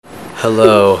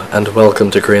Hello, and welcome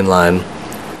to Green Line,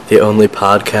 the only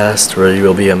podcast where you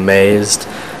will be amazed,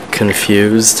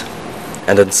 confused,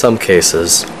 and in some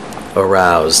cases,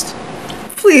 aroused.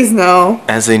 Please no.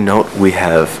 As a note, we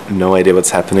have no idea what's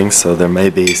happening, so there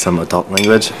may be some adult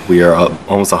language. We are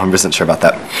almost 100% sure about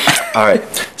that. All right,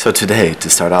 so today, to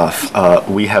start off,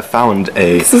 we have found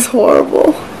a This is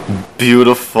horrible.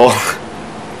 beautiful...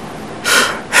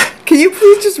 Can you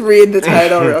please just read the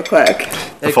title real quick?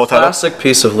 A full title? classic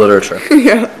piece of literature.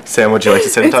 Yeah. Sam, would you like to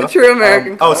say the It's title? a true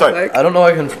American oh, sorry. classic. I don't know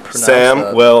I can pronounce Sam,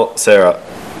 that. Will, Sarah.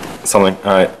 Something.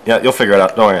 All right. Yeah, you'll figure it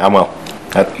out. Don't worry, I'm Will.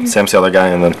 Sam's the other guy,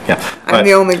 and then, yeah. I'm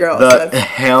the only girl, so The that's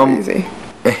crazy.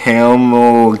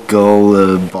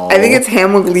 Hamilgleeibal... I think it's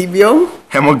Hamilgleeibal.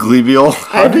 Hamilgleeibal.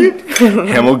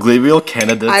 Hamilgleeibal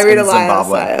candidates I read a in lot of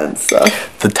Zimbabwe. science, so.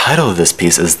 The title of this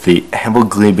piece is The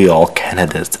Hamilgleeibal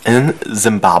Candidates in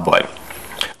Zimbabwe.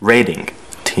 Rating,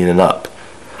 teen and up.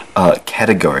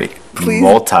 Category, Please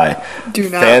multi. Do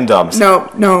not. Fandoms.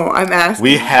 No, I'm asking.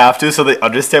 We have to so they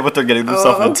understand what they're getting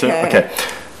themselves into. Okay.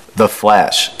 The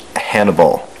Flash,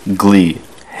 Hannibal, Glee,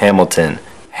 Hamilton,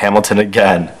 Hamilton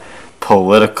again,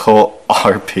 political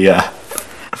RPF.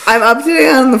 I'm up to date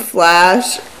on The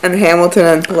Flash and Hamilton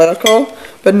and political,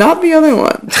 but not the other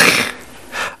one.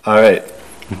 All right.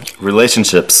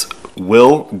 Relationships,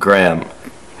 Will Graham,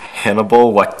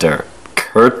 Hannibal Lecter,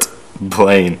 Kurt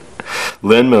Blaine,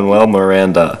 Lin-Manuel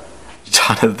Miranda,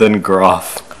 Jonathan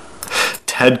Groff,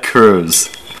 Ted Cruz,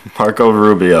 Marco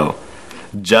Rubio,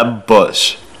 Jeb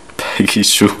Bush, Peggy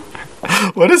Sue.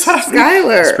 What is happening?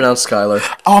 It's Skylar. pronounced Skylar.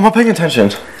 Oh, I'm not paying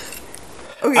attention.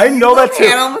 Okay, I know that too.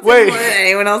 Hamilton Wait. more than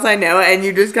anyone else I know, and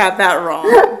you just got that wrong.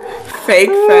 Fake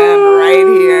fan right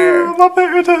here. I'm not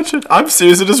paying attention. I'm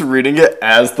seriously just reading it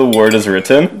as the word is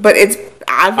written. But it's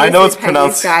obviously I know it's Peggy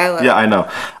pronounced. Skylar. Yeah, I know.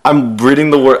 I'm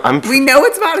reading the word. We know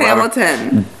it's about Whatever.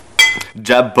 Hamilton.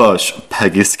 Jeb Bush,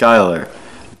 Peggy Skylar,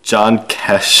 John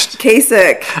Kasich.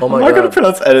 Kasich. Oh my I'm not gonna god.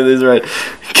 pronounce any of these right.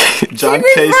 John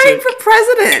He's running Kasich. for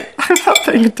president. I'm not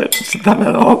paying attention to them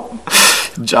at all.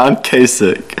 John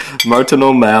Kasich, Martin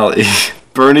O'Malley,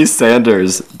 Bernie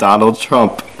Sanders, Donald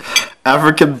Trump,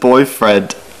 African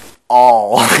boyfriend,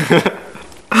 all.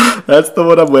 That's the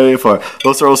one I'm waiting for.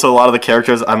 Those are also a lot of the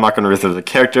characters. I'm not going to read through the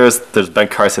characters. There's Ben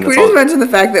Carson. Can we That's just all. mention the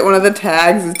fact that one of the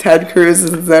tags is Ted Cruz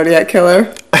is the Zodiac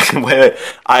Killer? wait.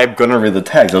 I'm going to read the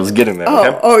tags. I was getting there.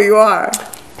 Okay? Oh, you are.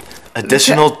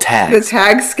 Additional The tags.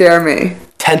 tags scare me.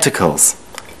 Tentacles.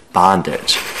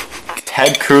 Bondage.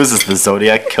 Ted Cruz is the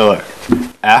Zodiac Killer.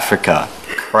 Africa.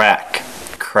 Crack.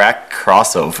 Crack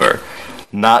crossover.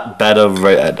 Not better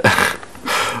red.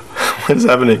 What is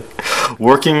happening?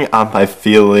 Working on my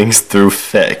feelings through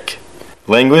fic.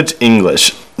 Language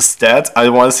English. Stats I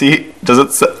want to see. Does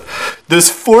it say? There's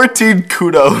 14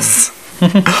 kudos.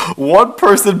 One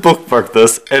person bookmarked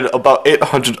this, and about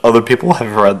 800 other people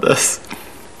have read this.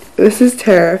 This is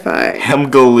terrifying.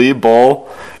 Hamilgleeibal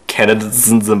candidates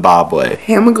in Zimbabwe.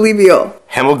 Hamilgleeibal.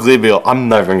 Hamilgleeibal, I'm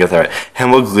never gonna get that right.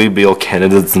 Hamilgleeibal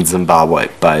candidates in Zimbabwe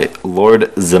by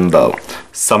Lord Zimbo.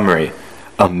 Summary: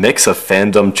 a mix of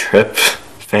fandom's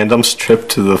trip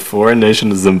to the foreign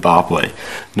nation of Zimbabwe.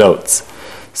 Notes: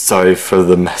 sorry for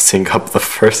the messing up the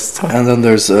first time. And then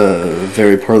there's a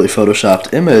very poorly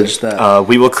photoshopped image that...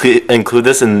 We will include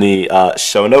this in the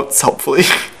show notes. Hopefully,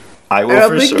 I will I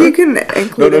don't for think sure. you can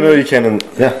include No, you can.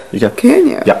 Yeah, you can. Can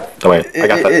you? Yeah, don't worry. I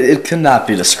got that. It cannot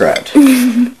be described.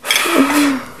 I'm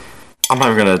not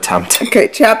even gonna attempt. Okay,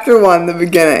 chapter 1, the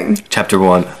beginning. Chapter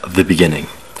 1 of the beginning.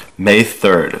 May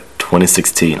 3rd,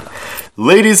 2016.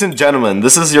 Ladies and gentlemen,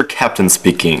 this is your captain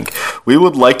speaking. We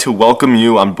would like to welcome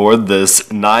you on board this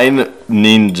 9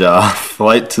 Ninja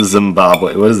flight to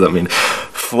Zimbabwe. What does that mean?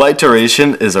 Flight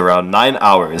duration is around 9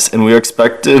 hours, and we are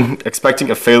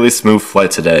expecting a fairly smooth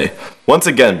flight today. Once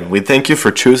again, we thank you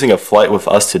for choosing a flight with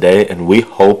us today, and we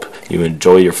hope you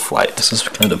enjoy your flight. This is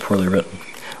kind of poorly written.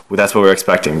 Well, that's what we're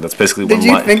expecting. That's basically Did one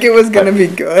you line. think it was going to be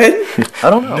good? I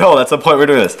don't know. No, that's the point we're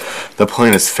doing this. The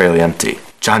plane is fairly empty.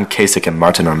 John Kasich and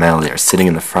Martin O'Malley are sitting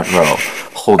in the front row,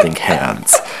 holding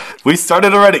hands. We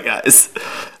started already, guys.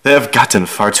 They have gotten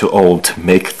far too old to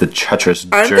make the treacherous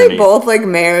Aren't journey. they both, like,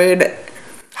 married?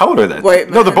 How old are they? White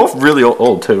No, they're men. both really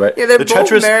old too, right? Yeah, they're the both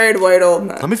treacherous... married white old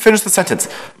men. Let me finish the sentence.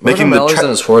 Martin O'Malley's in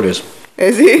his 40s.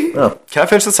 Is he? Oh. Can I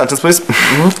finish the sentence, please?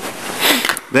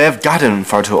 They have gotten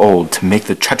far too old to make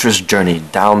the treacherous journey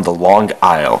down the long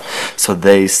aisle, so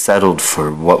they settled for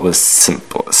what was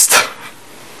simplest.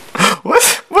 What?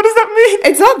 What does that mean?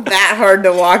 It's not that hard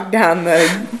to walk down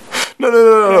the...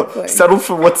 No. Airplane. Settled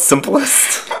for what's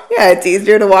simplest? Yeah, it's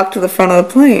easier to walk to the front of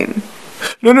the plane.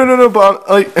 No, but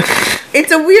like...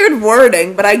 It's a weird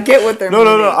wording, but I get what they're No.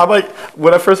 meaning. I'm like,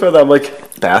 when I first read that, I'm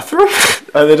like, bathroom?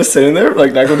 Are they just sitting there,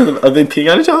 like, not going to are they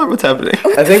peeing on each other? What's happening?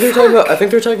 I think they're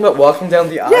talking about walking down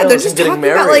the aisle Yeah, they're and just getting talking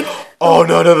married. about like, Oh,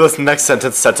 no, this next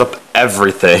sentence sets up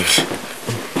everything.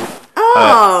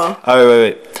 oh,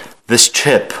 Wait. This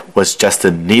trip was just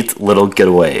a neat little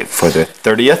getaway for their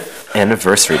 30th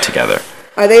anniversary together.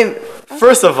 are they?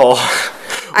 First of all,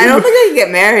 I don't think they could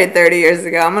get married 30 years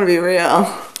ago. I'm gonna be real.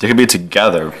 they could be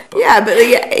together. Yeah, but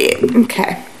yeah,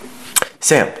 okay.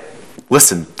 Sam,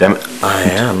 listen, damn it. I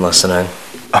am listening.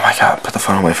 Oh my god, put the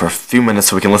phone away for a few minutes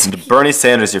so we can listen to Bernie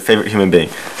Sanders, your favorite human being.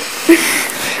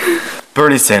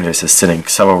 Bernie Sanders is sitting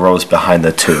several rows behind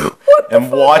the two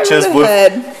and watches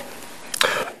with.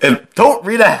 And don't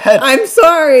read ahead. I'm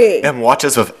sorry. And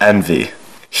watches with envy.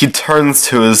 He turns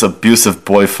to his abusive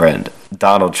boyfriend,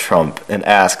 Donald Trump, and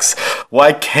asks,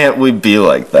 "Why can't we be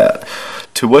like that?"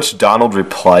 To which Donald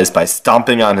replies by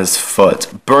stomping on his foot.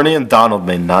 Bernie and Donald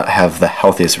may not have the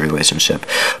healthiest relationship,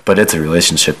 but it's a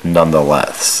relationship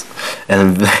nonetheless.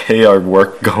 And they are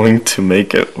going to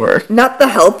make it work. Not the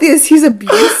healthiest. He's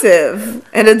abusive,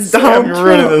 and it's Donald Sam, you're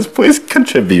reading Trump. this. Please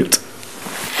contribute.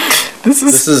 This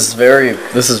is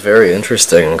very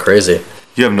interesting and crazy.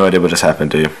 You have no idea what just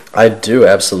happened, do you? I do,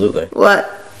 absolutely. What?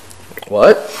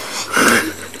 What?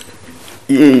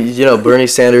 You know, Bernie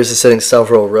Sanders is sitting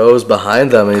several rows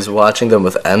behind them, and he's watching them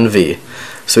with envy.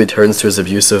 So he turns to his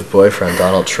abusive boyfriend,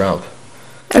 Donald Trump.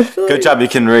 I feel Good like, job, you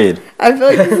can read. I feel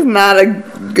like this is not a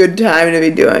good time to be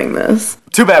doing this.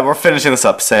 Too bad, we're finishing this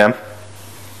up, Sam.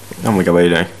 Oh my god, what are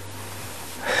you doing?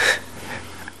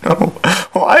 No.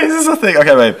 Why is this a thing?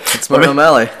 Okay, wait. It's Martin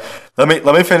O'Malley. Let me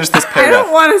finish this I paragraph.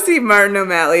 don't want to see Martin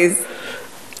O'Malley's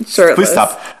shirtless. Please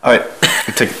stop. Alright.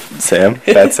 Take Sam.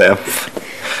 Bad Sam.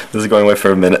 This is going away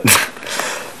for a minute.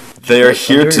 They are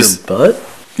here Under to your butt?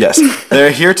 Yes. They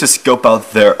are here to scope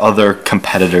out their other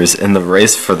competitors in the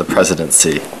race for the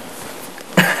presidency.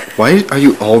 Why are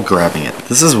you all grabbing it?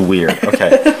 This is weird.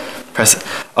 Okay.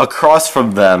 Across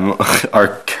from them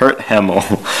are Kurt Hamill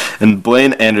and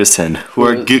Blaine Anderson, who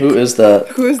are Who is that?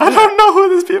 Who's I that? don't know who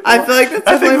these people are. I feel like that's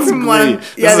I think definitely this is from one. Glee.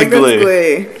 Yeah, I This think is that's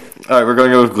Glee. Alright, we're going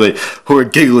to go with Glee. Who are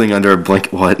giggling under a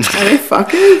blanket. What? Are they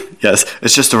fucking? Yes,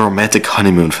 it's just a romantic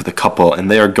honeymoon for the couple, and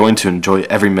they are going to enjoy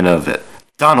every minute of it.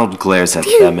 Donald glares at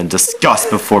them in disgust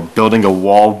before building a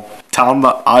wall down the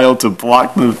aisle to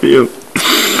block the view.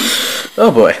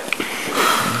 Oh boy.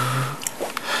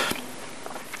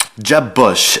 Jeb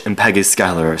Bush and Peggy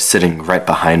Schuyler are sitting right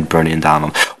behind Bernie and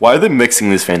Donald. Why are they mixing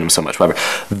these fandoms so much? Whatever.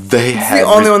 They It's had the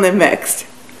only one they mixed.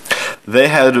 they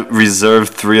had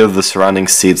reserved 3 of the surrounding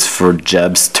seats for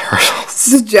Jeb's turtles.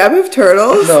 Does Jeb have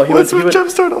turtles? No, What's with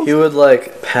Jeb's turtles? He would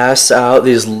like pass out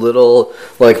these little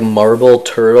like marble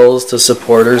turtles to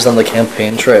supporters on the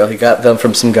campaign trail. He got them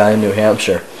from some guy in New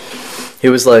Hampshire. He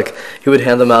would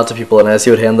hand them out to people, and as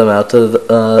he would hand them out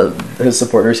to his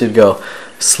supporters, he'd go,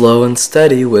 "Slow and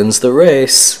steady wins the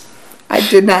race." I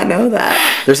did not know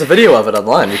that. There's a video of it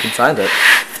online. You can find it.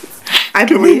 I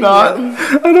Can we believe not? you.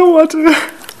 I don't want to.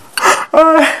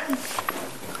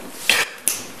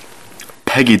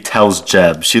 Peggy tells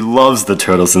Jeb she loves the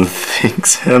turtles and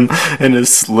thinks him and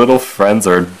his little friends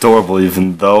are adorable,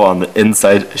 even though on the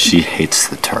inside she hates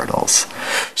the turtles.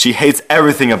 She hates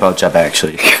everything about Jeb,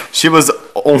 actually. She was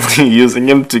only using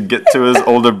him to get to his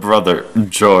older brother,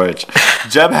 George.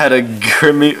 Jeb had a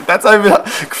grimy, that's not even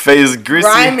face, greasy.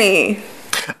 Grimy.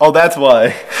 Oh, that's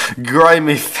why.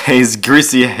 Grimy face,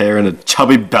 greasy hair, and a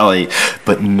chubby belly,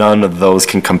 but none of those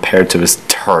can compare to his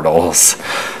turtles.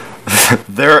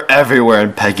 They're everywhere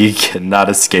and Peggy cannot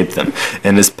escape them.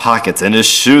 In his pockets, in his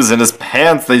shoes, in his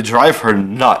pants, they drive her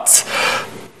nuts.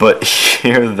 But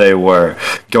here they were,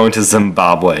 going to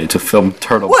Zimbabwe to film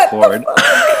turtle porn.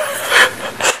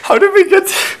 How did we get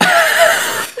to...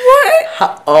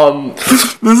 What?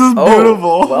 This is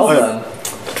beautiful. Well then.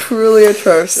 Truly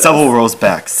atrocious. Several rows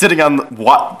back, sitting on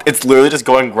what? It's literally just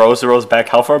going rows to rows back.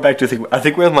 How far back do you think? I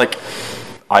think we're in like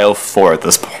aisle 4 at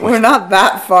this point. We're not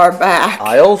that far back.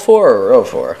 Aisle 4 or row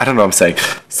 4? I don't know what I'm saying.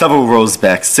 Several rows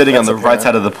back, sitting on the right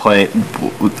side of the plane.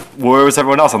 Where was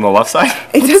everyone else? On the left side?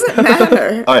 It doesn't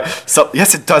matter. Alright, so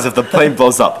yes it does if the plane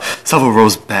blows up. Several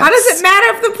rows back. How does it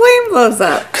matter if the plane blows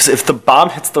up? Because if the bomb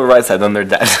hits the right side, then they're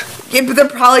dead. Yeah, but they're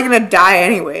probably gonna die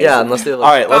anyway. Yeah, unless they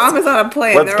like. Alright, Bomb is on a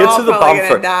plane. let's They're get all to the probably bomb gonna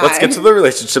first. die. Let's get to the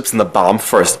relationships and the bomb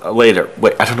first. Later.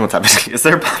 Wait, I don't know what's happening. Is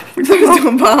there a bomb? There's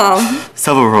no bomb.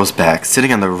 Several rows back,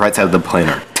 sitting on the right side of the plane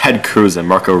are Ted Cruz and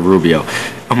Marco Rubio.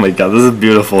 Oh my god, this is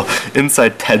beautiful.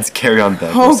 Inside Ted's carry-on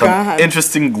bag Oh with some God.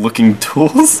 interesting looking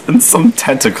tools and some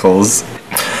tentacles.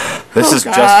 This Oh, is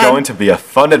just God. going to be a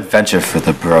fun adventure for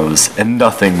the bros and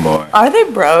nothing more. Are they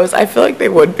bros? I feel like they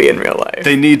would be in real life.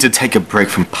 They need to take a break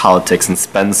from politics and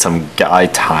spend some guy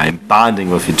time bonding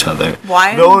with each other.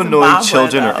 Why No in annoying Zimbabwe,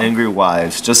 children or though? angry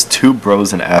wives, just two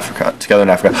bros in Africa, together in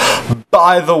Africa.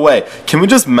 By the way, can we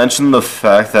just mention the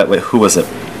fact that, wait, who was it?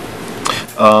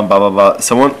 Blah, blah, blah.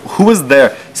 Someone, who was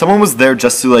there? Someone was there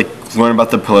just to, like, learn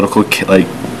about the political, like,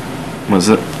 what was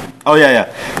it? Oh, yeah.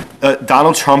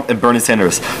 Donald Trump and Bernie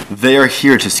Sanders, they are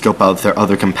here to scope out their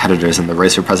other competitors in the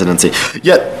race for presidency.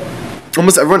 Yet,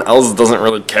 almost everyone else doesn't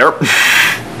really care.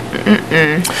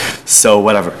 So,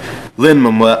 whatever.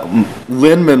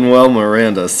 Lin-Manuel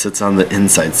Miranda sits on the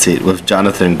inside seat with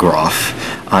Jonathan Groff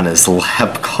on his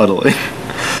lap cuddling.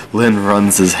 Lin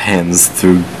runs his hands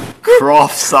through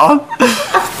Groff's song.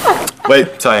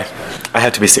 Wait, sorry. I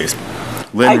have to be serious.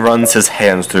 Lin runs his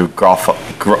hands through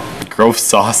Groff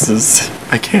sauces.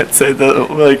 I can't say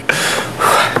that. Like,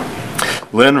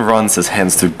 Lin runs his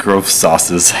hands through Groff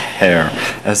Sauce's hair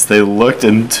as they looked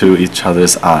into each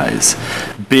other's eyes.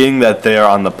 Being that they are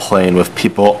on the plane with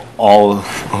people all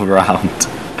around,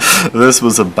 this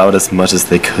was about as much as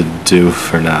they could do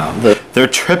for now. Their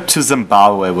trip to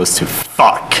Zimbabwe was to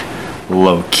fuck.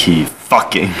 Low-key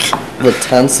fucking. The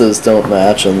tenses don't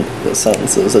match in the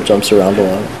sentences. It jumps around a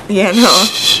lot. Yeah, no.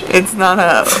 It's not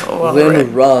a well Lynn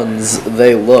written. runs.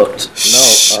 They looked. No.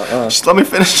 Just let me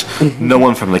finish. No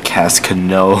one from the cast could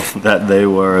know that they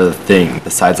were a thing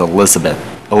besides Elizabeth.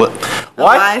 What?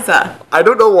 Eliza. I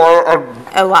don't know why.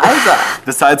 Eliza.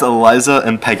 Besides Eliza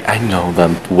and Peggy, I know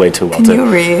them way too well. Can too.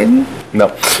 you read? No.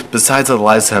 Besides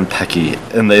Eliza and Peggy,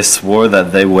 and they swore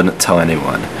that they wouldn't tell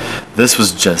anyone. This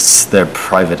was just their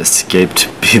private escape to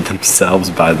be themselves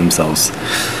by themselves.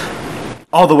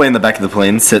 All the way in the back of the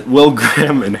plane sit Will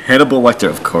Graham and Hannibal Lecter,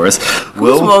 of course.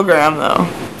 Who's Will Graham, though?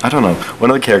 I don't know. One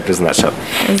of the characters in that show.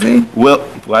 Is he? Will.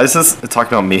 Why is this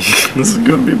talking about me? This is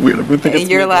gonna be weird. I'm gonna think it's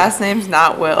Your me. last name's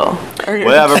not Will. Or your-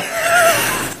 Whatever.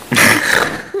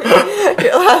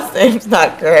 Your last name's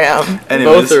not Graham.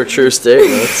 Anyways, Both are true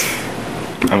statements.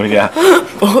 I mean, yeah.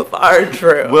 Both are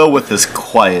true. Will, with his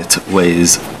quiet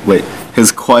ways. Wait,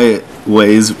 his quiet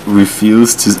ways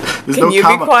refused to. There's Can no you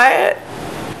comma. be quiet?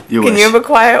 You Can wish. you have a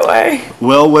quiet way?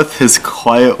 Will, with his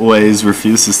quiet ways,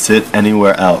 refused to sit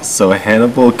anywhere else. So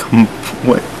Hannibal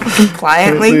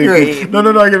Compliantly agreed. No,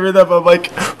 I can read that, but like,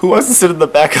 who wants to sit in the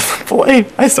back of the plane?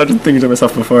 I started thinking to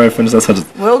myself before I finished that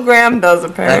sentence. Will Graham does,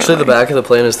 apparently. Actually, the back of the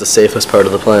plane is the safest part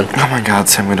of the plane. Oh my God,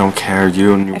 Sam, we don't care.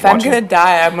 You and you. If I'm gonna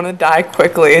die, I'm gonna die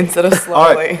quickly instead of slowly.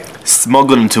 All right.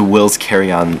 Smuggled into Will's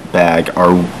carry-on bag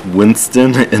are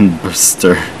Winston and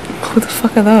Brewster, Who the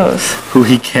fuck are those? who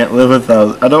he can't live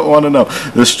without. I don't want to know.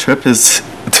 This trip is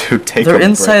to take. They're a break.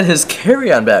 inside his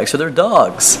carry-on bag, so they're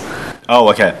dogs. Oh,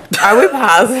 okay. Are we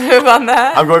positive on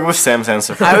that? I'm going with Sam's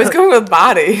answer. I was going with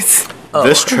bodies.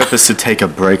 This trip is to take a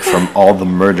break from all the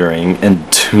murdering and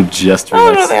to just Oh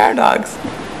relax. no, they are dogs.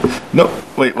 No,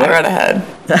 wait, I what? read ahead.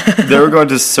 They were going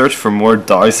to search for more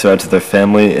dogs to add to their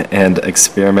family and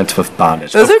experiment with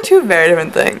bondage. Those are two very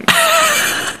different things.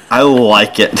 I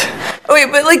like it. Oh,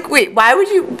 wait, why would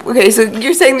you? Okay, so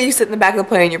you're saying that you sit in the back of the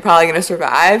plane and you're probably gonna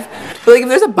survive. But like, if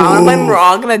there's a bomb on the plane, we're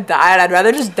all gonna die, and I'd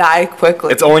rather just die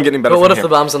quickly. It's only getting better. But what from if here. the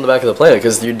bomb's on the back of the plane?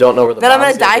 Because you don't know where the then I'm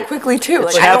bomb's gonna die be. quickly too.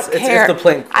 Like like I that's- don't it's if care. the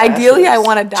plane Ideally, I crashes.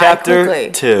 want to die Chapter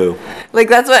quickly. 2. Like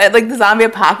that's what like the zombie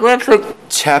apocalypse. Like,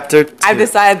 Chapter 2. I've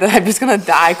decided that I'm just gonna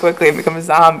die quickly and become a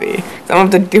zombie. So I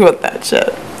don't have to deal with that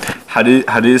shit. How do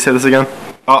you say this again?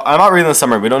 Oh, I'm not reading the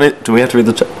summary. We don't need. Do we have to read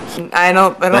the? I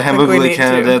don't The think we Hamilgleeibal need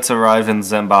candidates arrive in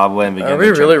Zimbabwe and begin. Are we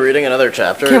their really trip. reading another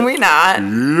chapter? to. Can we not?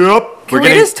 Yep. Can we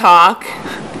just talk?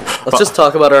 Let's just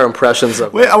talk about our impressions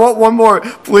of Wait, I want one more,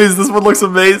 please. This one looks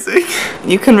amazing.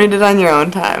 You can read it on your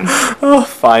own time. Oh,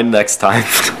 fine. Next time.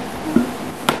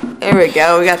 There we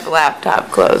go. We got the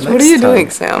laptop closed. What are Next you time. doing,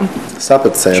 Sam? Stop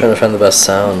it, Sam. trying to find the best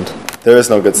sound. There is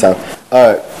no good sound.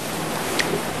 All right.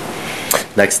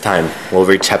 Next time, we'll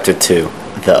read chapter 2,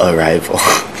 The Arrival.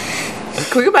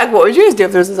 Can we go back? What would you guys do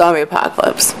if there was a zombie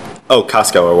apocalypse? Oh,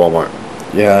 Costco or Walmart.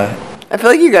 Yeah, I feel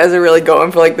like you guys are really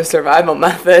going for like the survival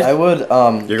method. I would.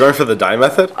 You're going for the die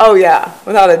method? Oh yeah,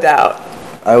 without a doubt.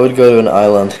 I would go to an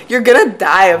island. You're gonna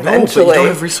die eventually. No, but you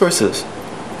don't have resources.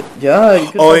 Yeah. You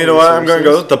could Oh, find you know what? I'm going to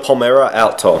resources. go to the Palmera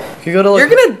Atoll. You could go to like.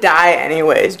 You're gonna die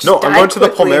anyways. Just No, I'm die going to the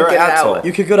quickly and Palmera get it out Atoll. with.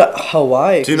 You could go to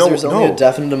Hawaii. Do you 'cause know- there's only no. a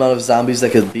definite amount of zombies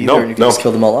that could be there, and you can No, just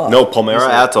kill them all off. No, Palmera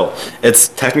Atoll. It's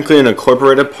technically an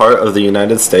incorporated part of the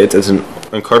United States. It's an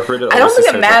incorporated. I don't think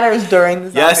it overseas territory. matters during the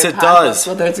zombie Yes, it apocalypse does.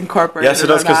 whether it's incorporated. Yes, it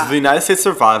does, or because not. if the United States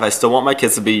survive, I still want my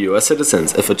kids to be U.S.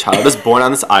 citizens. If a child is born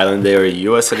on this island, they are a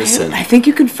U.S. citizen. I think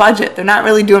you can fudge it. They're not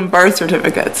really doing birth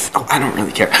certificates. Oh, I don't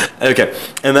really care. Okay,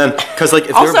 and then, because, like,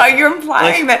 if Also, they're... you're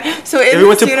implying like, that. So in we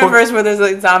went this to universe where there's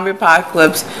like zombie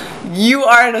apocalypse, you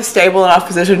are in a stable enough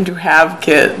position to have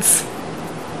kids.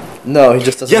 No, he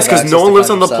just doesn't. Yes, have because no access one to lives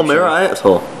on the contraception. Palmyra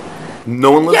Atoll.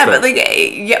 No one lives Yeah, there. but like,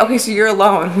 yeah, okay, so you're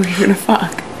alone. Who are you gonna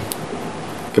fuck?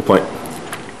 Good point.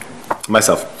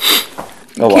 Myself.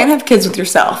 You can't have kids with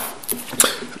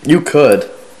yourself. You could.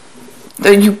 No,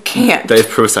 you can't. They've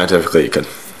proved scientifically you could.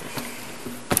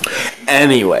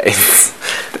 Anyways.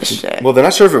 Shit. Well, they're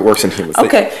not sure if it works in humans.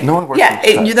 Okay. No one works Yeah,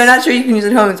 in pets. they're not sure you can use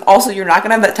it at home. Also, you're not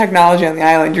gonna have that technology on the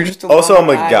island. You're just alone Also, I'm on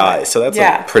a the guy, island. so that's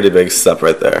Yeah. a pretty big step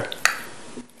right there.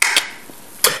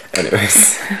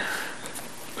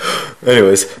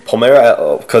 Anyways,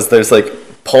 Palmyra, because there's like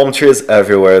palm trees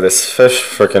everywhere, there's fish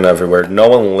freaking everywhere. No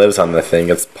one lives on the thing.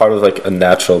 It's part of like a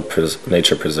natural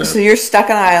nature preserve. So you're stuck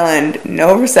on an island,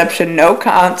 no reception, no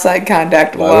outside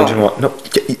contact. Why alone. would you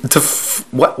want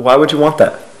what? Why would you want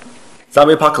that?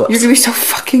 Zombie apocalypse. You're gonna be so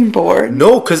fucking bored.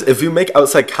 No, because if you make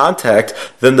outside contact,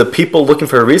 then the people looking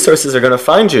for resources are gonna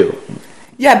find you.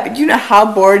 Yeah, but you know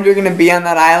how bored you're gonna be on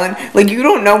that island. Like you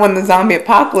don't know when the zombie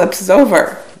apocalypse is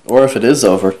over. Or if it is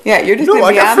over. Yeah, you're just No, gonna I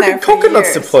be got on there freaking for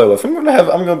coconuts years. to play with. I'm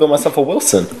gonna build myself a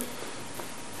Wilson.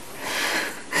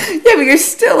 Yeah, but you're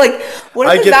still like, what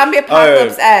if I the get- zombie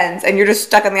apocalypse ends and you're just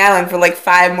stuck on the island for like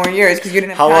 5 more years because you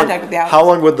didn't have How long? contact with the outside? How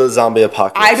long would the zombie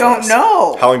apocalypse? I don't last?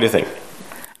 know. How long do you think?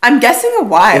 I'm guessing a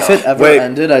while. If it ever Wait.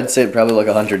 ended, I'd say probably like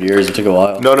 100 years. It took a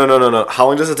while. No. How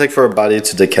long does it take for a body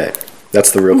to decay?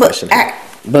 That's the real Look, question.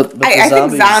 But the I think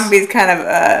zombies, zombies kind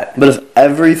of. But if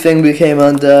everything became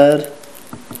undead,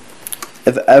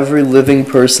 if every living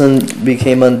person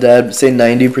became undead, say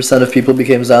 90% of people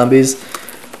became zombies,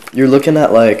 you're looking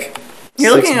at like.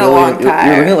 You're 6 looking at a long billion- time.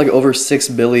 You're looking at like over 6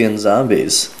 billion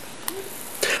zombies.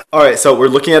 All right, so we're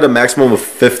looking at a maximum of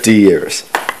 50 years.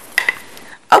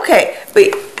 Okay,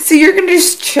 wait. So you're gonna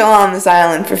just chill on this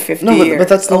island for 50 No, years? but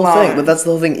that's the whole alone. thing. But that's the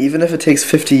whole thing. Even if it takes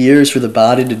 50 years for the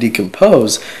body to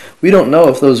decompose, we don't know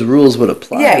if those rules would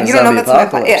apply. Yeah, to you don't know zombie if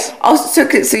that's gonna. apocalypse. Yeah.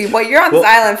 Also, so while you're on this Well-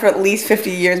 island for at least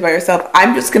 50 years by yourself,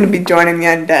 I'm just gonna be joining the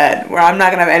undead, where I'm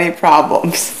not gonna have any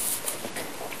problems.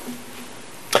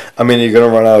 I mean, you're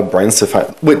gonna run out of brains to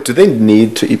find. Wait, do they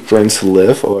need to eat brains to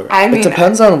live, or? I mean, It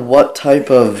depends on what type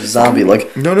of zombie.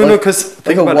 Like No, like, because like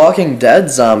think a about Walking Dead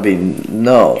zombie.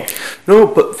 No, No,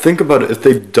 but think about it. If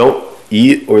they don't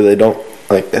eat or they don't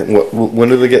like, when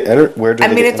do they get entered? Where do I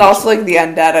they mean, get it's also like the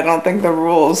undead. I don't think the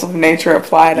rules of nature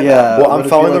apply to them. yeah. Well, would I'm it be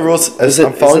following the rules-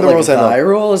 I'm following the like rules I know.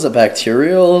 Viral? Is it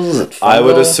bacterial? Is it? I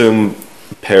would fungal? assume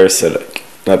parasitic.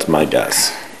 That's my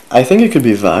guess. I think it could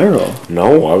be viral.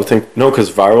 No, I would think no, because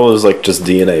viral is like just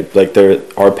DNA. Like there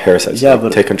are parasites. Yeah, that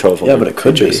but take control of. yeah, but living it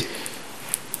could be. creatures.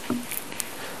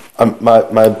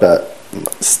 My bet.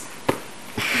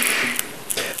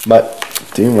 My.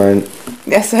 Do you mind?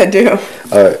 Yes, I do.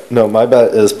 No, my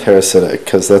bet is parasitic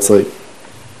because that's like,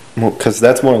 well, because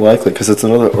that's more likely because it's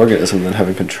another organism than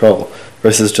having control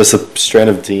versus just a strand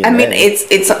of DNA. I mean, it's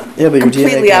Yeah, but your DNA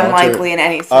completely can alter- unlikely in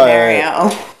any All right.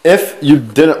 scenario. If you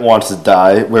didn't want to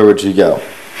die, where would you go?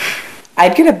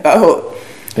 I'd get a boat.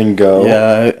 And go.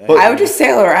 Yeah, But- I would just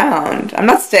sail around. I'm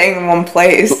not staying in one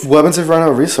place. What happens if you run out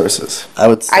of resources? I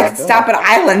would. I could stop at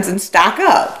islands and stock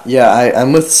up. Yeah,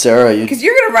 I'm with Sarah. You Because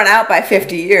you're going to run out by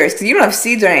 50 years because you don't have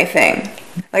seeds or anything.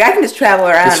 Like, I can just travel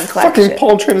around There's and collect fucking shit.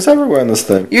 palm trees everywhere on this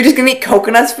thing. You're just going to eat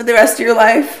coconuts for the rest of your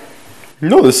life?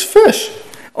 No, there's fish.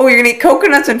 Oh, you're going to eat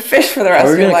coconuts and fish for the rest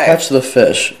We're of your gonna life? catch the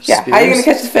fish. Yeah, how are you going to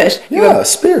catch the fish? You Yeah, have-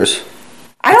 spears.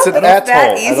 I don't It's an think it's that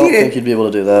atoll. I easy I don't to... think you'd be able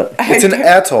to do that. It's an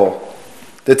atoll.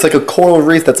 It's like a coral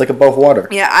reef that's like above water.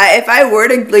 Yeah, if I were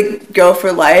to like go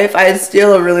for life, I'd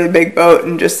steal a really big boat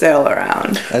and just sail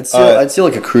around. I'd steal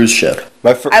like a cruise ship.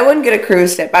 I wouldn't get a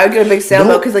cruise ship. I would get a big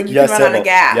sailboat because like you can run out of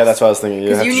gas. Yeah, that's what I was thinking.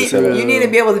 Because you need to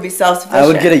be able to be self-sufficient. I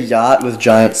would get a yacht with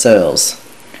giant sails.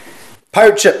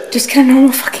 pirate ship. Just get a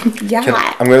normal fucking yacht.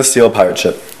 I'm gonna steal a pirate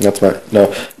ship. That's my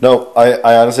no.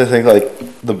 I honestly think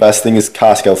like the best thing is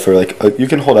Costco for like you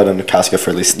can hold out on a Costco for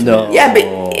at least 3 No. years. Yeah,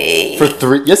 but For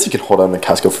 3, yes, you can hold on to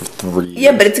Costco for 3 years.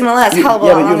 yeah, but it's gonna last hell of a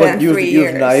Yeah, lot but longer you than have, 3 you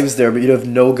years. have knives there, but you have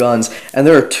no guns. And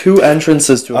there are 2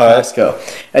 entrances to a Alright. Costco.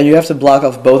 And you have to block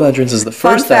off both entrances. The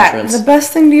Fun first fact: entrance. the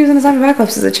best thing to use in a zombie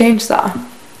apocalypse is a chainsaw.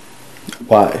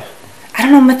 Why? I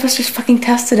don't know. MythBusters fucking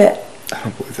tested it. I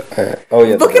don't believe that. Oh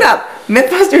yeah. Look it up.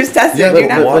 MythBusters tested Yeah, it. but You're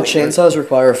not- But chainsaws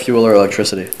require fuel or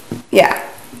electricity. Yeah.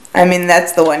 I mean,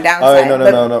 that's the one downside. Alright, no.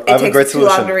 but I have a It great takes too long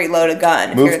solution. to reload a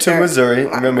gun. if Move you're to there Missouri. a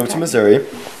I'm long gonna move to time. Missouri.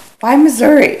 Why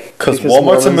Missouri? Because Because Walmarts in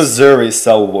Mormons- Missouri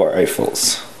sell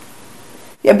rifles.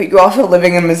 Yeah, but you're also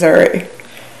living in Missouri.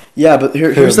 Yeah, but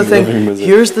here's the Living in thing. Missouri.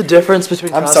 Here's the difference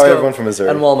between I'm Costco sorry, everyone from Missouri.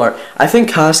 and Walmart. I think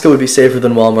Costco would be safer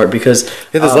than Walmart because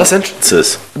Yeah, there's less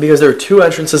entrances. because there are two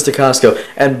entrances to Costco,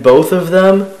 and both of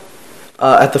them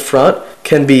at the front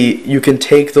can be. You can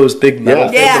take those big metal Yeah,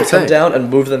 things Yeah. that come down and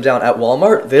move them down. At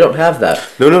Walmart, they don't have that.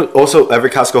 No. Also, every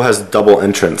Costco has double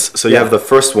entrance. So you Yeah. have the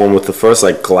first one with the first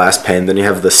like glass pane, then you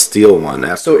have the steel one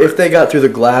after. So if they got through the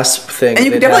glass thing, And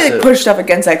you can they'd definitely have like to- push stuff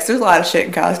against that, 'cause there's a lot of shit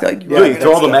in Costco. Like, Yeah, you really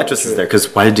throw all the gonna- mattresses there.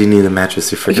 Because why do you need a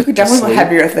mattress? You You forget could to definitely put sleep.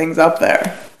 heavier things up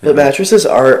there. The mattresses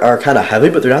are kind of heavy,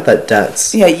 but they're not that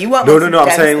dense. Yeah, you want No, like, no, some no, I'm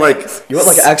dense saying, like, things. You want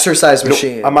like exercise No,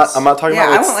 machines. I'm not talking Yeah,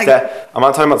 I about want, like like- I'm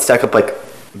not talking about stack up like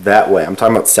that way. I'm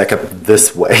talking about stack up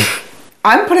this way.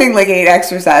 I'm putting like 8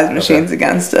 exercise machines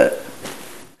against it.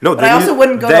 No, But I also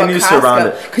wouldn't go to then a you surround Costco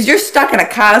it. because you're stuck in a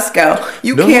Costco.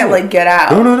 You No. can't like get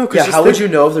out. No. Yeah, how would you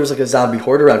know if there's like a zombie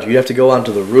horde around you? You'd have to go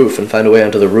onto the roof and find a way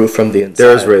onto the roof from the inside.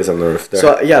 There is rays on the roof. There.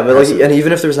 So yeah, but like, and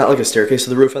even if there's not like a staircase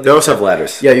to the roof on the They also inside, have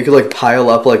ladders. yeah, you could like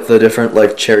pile up like the different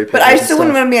like cherry pickers. But I and still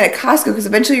wouldn't stuff. want to be in a Costco because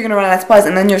eventually you're gonna run out of supplies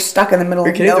and then you're stuck in the middle Are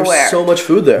you of kidding? nowhere. There's so much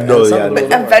food there. No, And it's not yeah, in the middle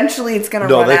But of nowhere. eventually it's gonna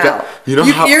No, run they got- out. you know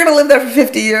how- you're gonna live there for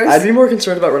 50 years. I'd be more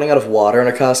concerned about running out of water in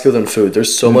a Costco than food.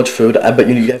 There's so much food, but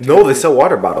you have to No, they sell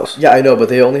water bottles. Yeah, I know, but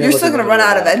they only have you're like, still a gonna limited run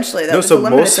out amount. eventually. Though. No, There's so a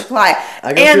limited most- supply,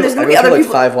 I go and through, there's gonna I be go other through like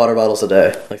people. 5 water bottles a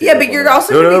day. Like, Yeah, but you're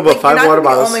also No, gonna no, be, but like, 5 you're not water gonna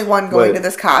be bottles- the only one going wait. to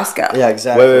this Costco. Yeah,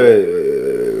 exactly.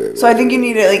 Wait. So I think you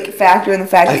need to like factor in the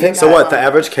fact I that think- you're So not what? The alone.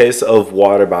 average case of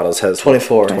water bottles has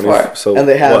 24. 24. So And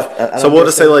they have- what? and So I'm we'll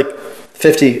just say guessing- like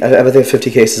 50. I think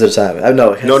 50 cases at a time.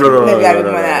 No, it has No, to no, be- no, Maybe I didn't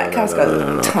no, want no, that. no, Costco no, no,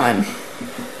 no, no. a ton.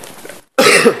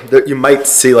 you might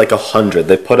see like 100.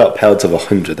 They put out pallets of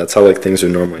 100. That's how like things are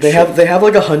normally. They shipped. have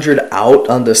like 100 out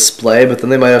on display, but then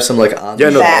they might have some like on. Yeah,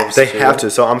 no, Maps, they too. have to.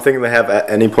 So I'm thinking they have at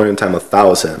any point in time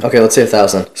 1,000. Okay, let's say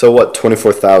 1,000. So what?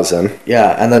 24,000.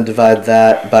 Yeah, and then divide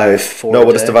that by 4. No,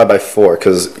 we'll just divide by 4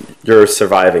 because you're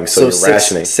surviving, so you're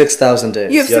rationing. 6,000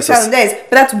 days. You have Yes, 6,000 days,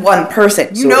 but that's one person.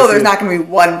 You So know if there's you- not going to be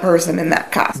one person in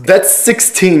that Costco That's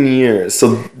 16 years.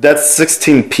 So that's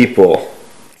 16 people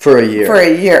for a year. for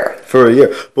a year. for a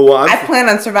year. But what I I'm plan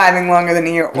on surviving longer than a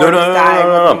year or no, no, just no, dying no,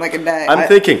 no, within no. like a day.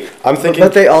 I'm thinking.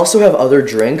 But they also have other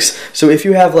drinks. So if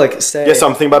you have like say Yeah, so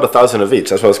I'm thinking about 1,000 of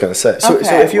each. That's what I was gonna say. so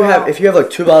Okay, if you well- have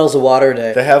like 2 bottles of water a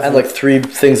day They have- and like 3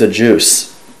 things of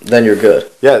juice, then you're good.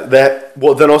 Yeah, that.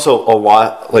 Well, then also a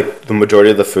lot like the majority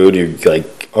of the food you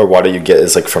like or water you get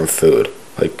is like from food.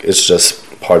 Like it's just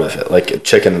part of it, like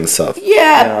chicken and stuff.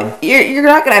 yeah, you're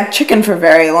not going to have chicken for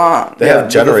very long. They Yeah, have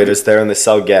generators there and they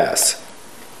sell gas.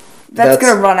 That's that's-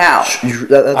 going to run out.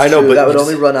 That's I know, true. but that would you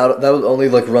only just- run out. That would only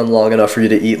like run long enough for you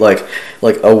to eat like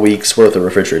a week's worth of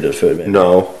refrigerated food. Maybe.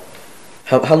 No,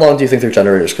 How long do you think their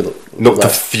generators could no, the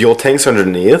last? fuel tanks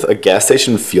underneath a gas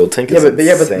station fuel tank. Yeah, Is but the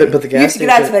insane. gas You have to station. get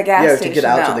out to the gas yeah, to station get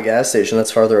out to now. the gas station,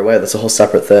 that's farther away. That's a whole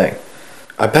separate thing.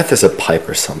 I bet there's a pipe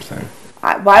or something.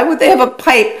 Why would they have a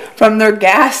pipe from their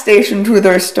gas station to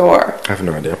their store? I have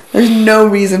no idea. There's no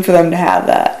reason for them to have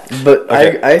that. But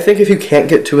Okay. I think if you can't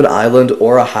get to an island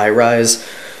or a high rise,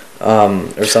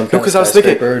 or some kind of 'cause I was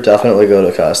thinking- skyscraper, definitely go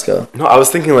to Costco. No, I was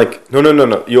thinking like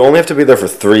no. You only have to be there for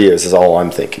 3 years. Is all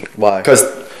I'm thinking. Why?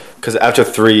 Because after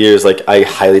 3 years, like I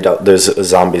highly doubt there's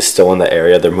zombies still in the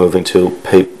area. They're moving to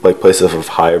like places with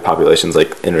higher populations,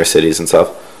 like inner cities and stuff.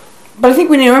 But I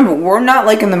think we need to remember, we're not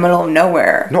like in the middle of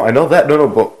nowhere. No, I know that. No,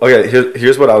 but okay.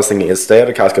 Here's what I was thinking: is stay at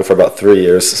a Costco for about 3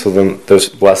 years, so then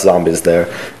there's less zombies there,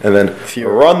 and then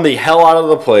run the hell out of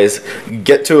the place,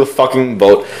 get to a fucking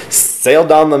boat, sail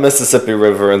down the Mississippi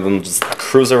River, and then just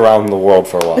cruise around the world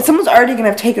for a while. But someone's already going to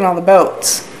have taken all the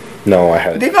boats. No, I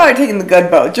had They've already taken the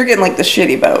good boats. You're getting like the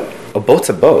shitty boat. a boat's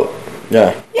a boat.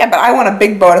 Yeah. Yeah, but I want a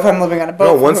big boat if I'm living on a boat.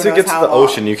 No, for once who you knows get to how the long.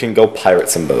 ocean, you can go pirate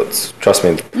some boats. Trust me.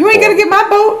 You ain't going to get my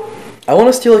boat? I want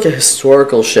to steal like a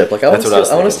historical ship. Like I want That's to what I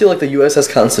steal. was I want to steal like the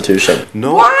USS Constitution.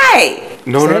 No. Why?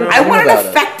 No. I want about an it.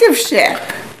 effective ship.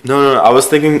 No. I was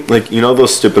thinking like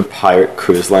those stupid pirate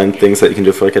cruise line things that you can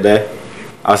do for like a day.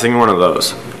 I was thinking one of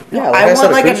those. Yeah, I said,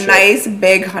 want like a cruise ship. nice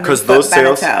big 'Cause 100-foot those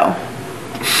sails- Beneteau.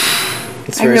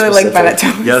 It's I very really like specific.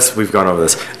 Beneteau. Yes, we've gone over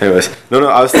this. Anyways, no.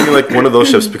 I was thinking like one of those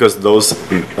ships because those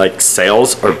like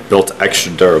sails are built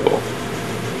extra durable.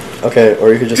 Okay,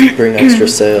 or you could just bring extra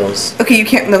sails. Okay, you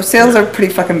can't. Those sails are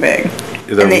pretty fucking big.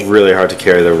 They're And they- really hard to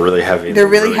carry. They're really heavy. They're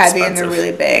really heavy and they're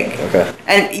expensive. really big. Okay.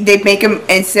 And they make them.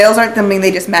 And sails aren't something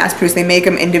they just mass produce. They make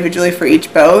them individually for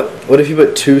each boat. What if you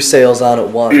put 2 sails on at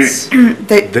once?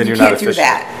 Then you're you not can't do efficient.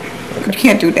 that. You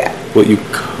can't do that. Well, you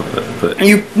could, but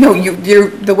You're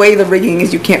the way the rigging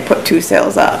is. You can't put 2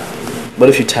 sails up. What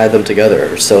if you tied them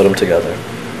together or sewed them together?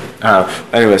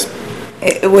 Anyways.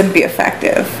 It wouldn't be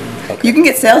effective. Okay. You can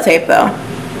get sail tape though.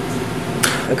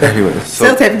 Okay. Anyways,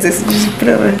 sail tape exists. Just put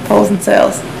it over poles and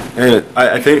sails. Anyway,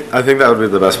 I think that would be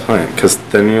the best plan because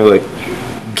then you like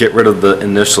get rid of the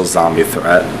initial zombie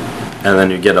threat, and then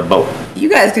you get a boat. You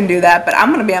guys can do that, but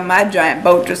I'm gonna be on my giant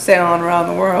boat just sailing around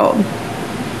the world.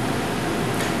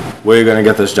 Where are you gonna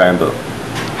get this giant boat?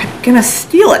 I'm gonna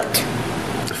steal it.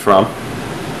 From?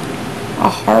 A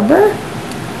harbor?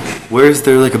 Where is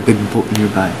there like a big boat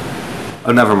nearby?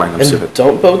 Oh, never mind. I'm stupid.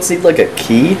 Don't boats need like a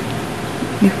key?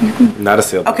 Not a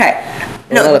sailboat. Okay.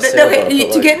 Well,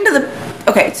 to get into the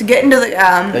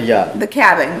the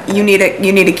cabin, you need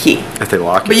a key. If they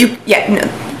lock but it.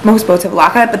 Most boats have a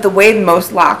lock on it, but the way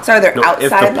most locks are, they're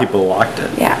outside. If the people locked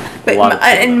it. Yeah, but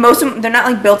and most of them, they're not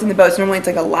like built in the boats. Normally, it's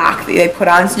like a lock that they put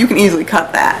on, so you can easily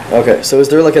cut that. Okay, so is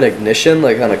there like an ignition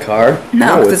like on a car?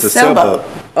 No, it's a sailboat.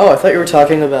 Oh, I thought you were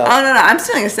talking about. Oh no, I'm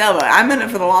stealing a sailboat. I'm in it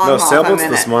for the long haul. No, sailboat's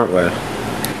the smart way.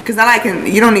 Because then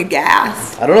you don't need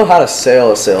gas. I don't know how to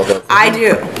sail a sailboat. I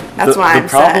do. That's why I'm The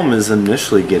problem is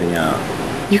initially getting out.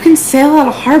 You can sail out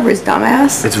of harbors,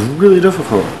 dumbass. It's really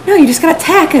difficult. No, you just gotta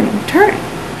tack and turn.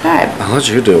 Okay. I'll let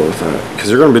you deal with it. Because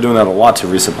you're going to be doing that a lot to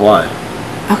resupply.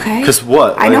 Okay. Because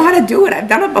what? I know how to do it. I've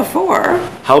done it before.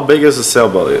 How big is a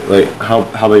sailboat? Like, how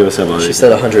big of a sailboat? She said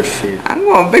 100 feet. I'm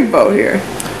going big boat here.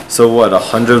 So what,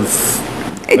 100...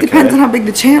 It depends on how big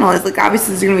the channel is. Like,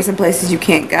 obviously, there's going to be some places you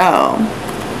can't go.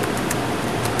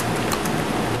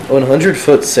 A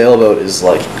 100-foot sailboat is,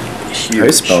 like, huge. How do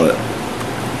you spell it?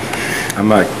 I'm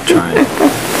not trying.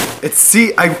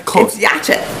 I'm close. It's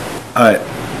yachet. Alright.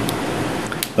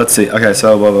 Let's see. Okay,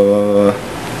 so blah, blah, blah,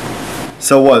 blah.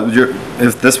 So what?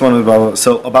 If this one is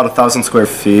about 1,000 square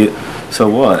feet. So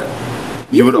what?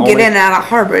 You would get in and out of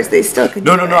harbors. They still could.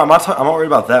 No. I'm not worried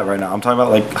about that right now. I'm talking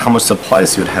about like how much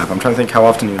supplies you would have. I'm trying to think how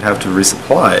often you would have to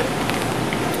resupply.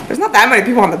 There's not that many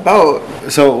people on the boat.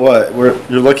 So what?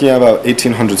 You're looking at about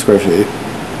 1,800 square feet.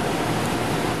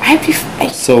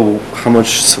 So how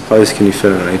much supplies can you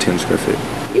fit on 1,800 square feet?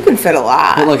 You can fit a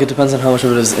lot. But like it depends on how much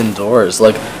of it is indoors.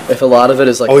 Like if a lot of it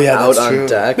is like out on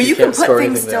deck, but you can put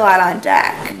things still out on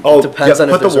deck. Oh, it depends on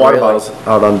if put the water bottles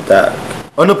out on deck.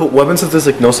 Oh no, but what happens if there's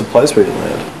like no supplies where you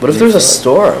land? What if there's a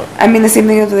store? I mean, the same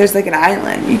thing if there's like an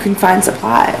island. You can find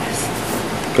supplies.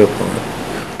 Good point.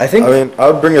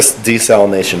 I would bring a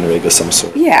desalination rig of some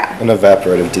sort. Yeah. An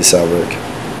evaporative desal rig.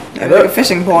 Yeah, like a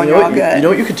fishing pole, and you're all good. You know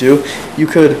what you could do? You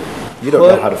don't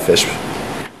know how to fish.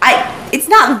 It's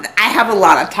not. I have a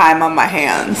lot of time on my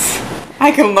hands.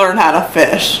 I can learn how to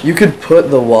fish. You could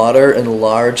put the water in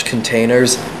large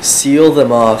containers, seal them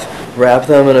off, wrap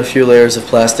them in a few layers of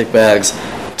plastic bags,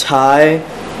 tie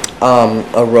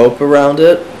a rope around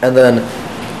it, and then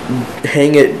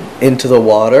hang it into the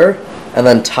water, and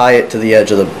then tie it to the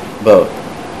edge of the boat.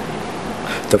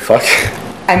 The fuck?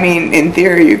 I mean, in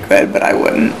theory you could, but I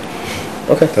wouldn't.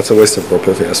 Okay. That's a waste of rope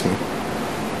if you ask me.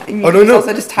 No.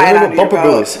 Also just tie it onto your boat.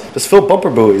 Buoys. Just fill bumper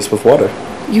buoys with water.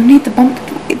 You need the bumper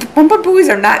buoys. The bumper buoys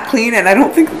are not clean, and I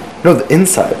don't think... No, the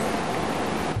inside.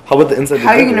 How about the inside? How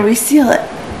are you going to reseal it?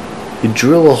 You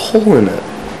drill a hole in it.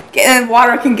 And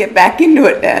water can get back into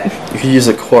it then. You could use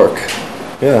a cork.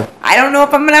 Yeah. I don't know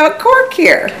if I'm going to have a cork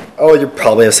here. Oh, you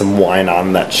probably have some wine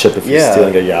on that ship if you're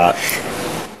stealing a yacht.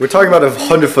 We're talking about a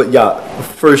 100-foot yacht.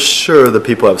 For sure the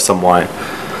people have some wine.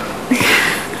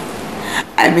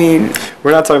 I mean... We're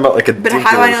not talking about like a... But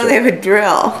how do I know they have a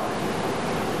drill?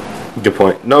 Good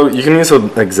point. No, you can use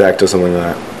an X-Acto or something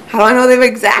like that. How do I know they have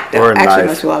X-Acto? Or a Actually, knife.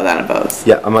 most people have that on boats.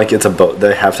 Yeah, I'm like, it's a boat.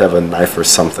 They have to have a knife or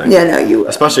something. Yeah, no, you...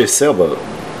 Especially a sailboat.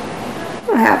 You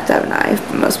don't have to have a knife,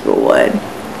 but most people would.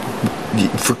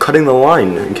 For cutting the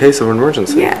line in case of an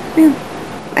emergency. Yeah.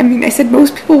 I mean, I said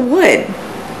most people would.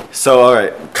 So,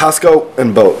 alright. Costco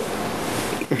and boat.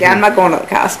 Yeah, I'm not going to the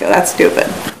Costco. That's stupid.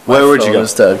 Where would you go?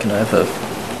 Instead, can I have a...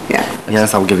 Yeah.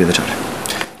 Yes, I'll give you the charge.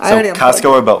 So,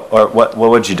 Costco or boat? Or what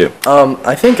would you do?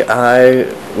 I think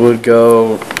I would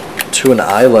go to an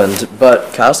island,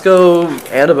 but Costco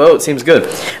and a boat seems good.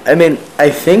 I mean, I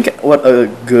think what a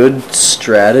good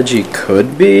strategy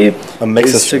could be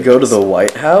is to go to the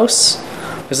White House,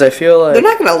 because I feel like... They're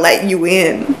not going to let you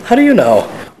in. How do you know?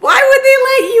 Why would they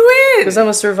let you in? Because I'm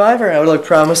a survivor. I would like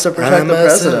promise to protect the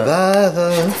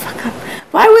president.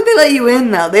 Why would they let you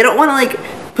in though? They don't want to like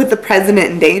put the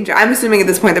president in danger. I'm assuming at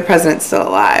this point the president's still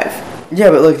alive. Yeah,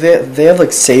 but like they have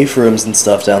like safe rooms and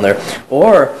stuff down there.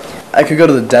 Or I could go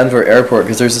to the Denver airport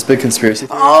because there's this big conspiracy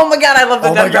theory. Oh my god, I love the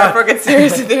Oh my Denver God. airport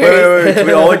conspiracy theory. Wait.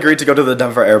 We all agreed to go to the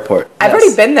Denver airport. I've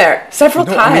already been there several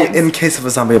No, I times. mean, in case of a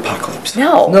zombie apocalypse.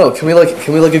 No. No, can we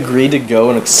agree to go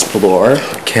and explore?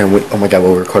 Can we? Oh my god,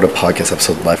 we'll record a podcast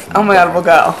episode live. From Oh my god, we'll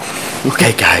go.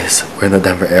 Okay, guys, we're in the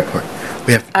Denver airport.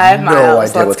 We have I have no miles.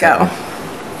 idea Let's what's go. happening.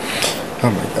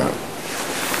 Oh my god.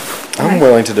 I'm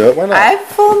willing to do it. Why not? I've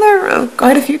flown there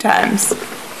quite a few times.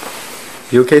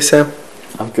 You okay, Sam?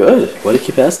 I'm good. Why do you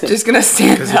keep asking? Just gonna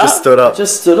stand Because up. you just stood I up.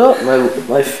 just stood up.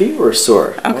 My feet were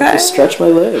sore. I Okay. just stretch my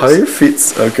legs. How are your feet?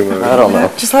 Okay, I don't know.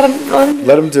 Just let him.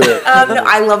 Let him do it. No,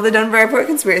 I love the Denver airport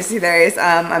conspiracy theories.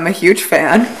 I'm a huge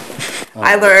fan.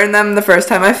 I learned them the first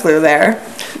time I flew there.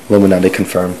 Illuminati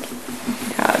confirmed.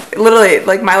 Literally,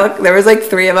 like there was like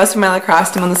 3 of us from my lacrosse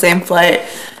team on the same flight,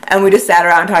 and we just sat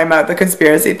around talking about the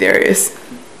conspiracy theories.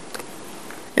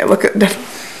 Yeah, look at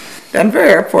Denver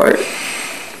airport.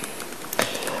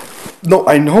 No,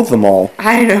 I know them all.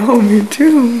 I know, me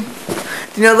too.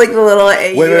 Do you know like the little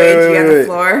AUAG on the wait.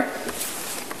 floor?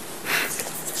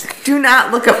 Do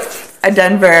not look up a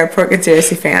Denver airport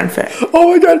conspiracy fanfic. Oh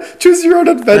my god, choose your own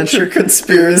adventure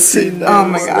conspiracy. Oh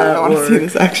my god, I want to see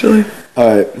this actually.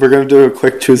 Alright, we're gonna do a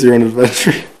quick choose your own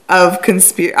adventure. On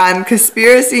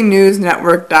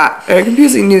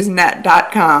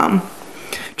conspiracynewsnet.com.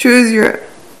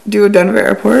 Do a Denver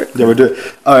airport. Yeah, we're doing.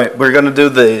 Alright, we're gonna do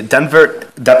the Denver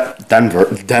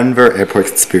airport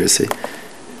conspiracy.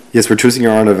 Yes, we're choosing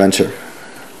your own adventure.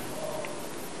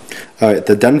 Alright,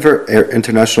 the Denver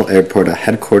International Airport, a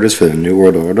headquarters for the New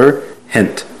World Order?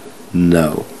 Hint,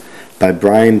 no. By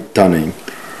Brian Dunning.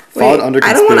 Followed under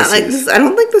I don't want to conspiracies. like this. I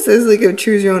don't think this is like a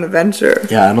choose your own adventure.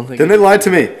 Yeah, I don't think. Then they lied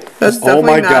to me. That's Oh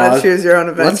definitely my not God. a choose your own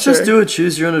adventure. Let's just do a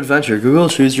choose your own adventure. Google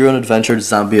choose your own adventure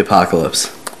zombie apocalypse.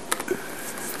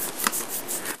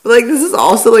 But like this is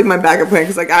also like my backup plan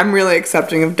because like I'm really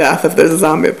accepting of death if there's a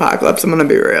zombie apocalypse. I'm gonna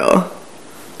be real.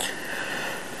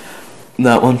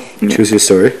 That one. Choose your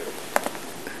story.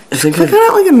 I think Click on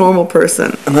it like a normal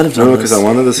person. I might have done No, this. because I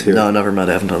wanted this here. No, never mind.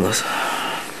 I haven't done this.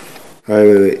 Alright,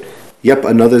 wait. Yep,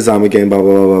 another zombie game, blah,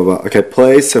 blah, blah, blah, blah. Okay,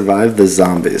 play Survive the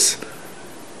Zombies.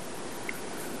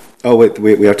 Oh, wait,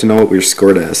 we have to know what we're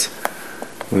scored as.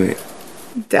 Wait.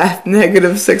 Death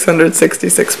negative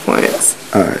 666 points.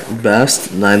 Alright.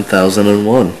 Best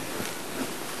 9001.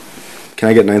 Can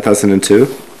I get 9002?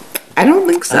 I don't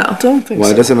think so. I don't think Why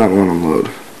so. does it not want to load?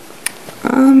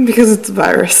 Because it's a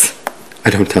virus. I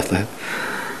don't doubt that.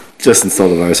 Just install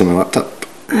the virus on my laptop.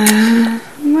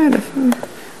 Might have.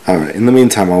 Alright, in the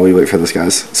meantime, while we wait for this,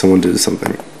 guys, someone do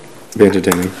something. Be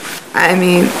entertaining. I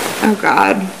mean, oh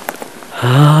god.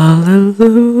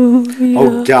 Hallelujah.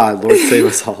 Oh god, Lord save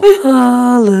us all.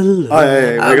 Hallelujah.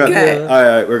 Alright, we're Okay. good.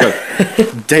 Alright, we're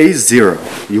good. Day 0.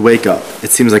 You wake up. It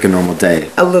seems like a normal day.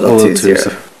 A little too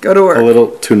zero. Go to work. A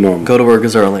little too normal. Go to work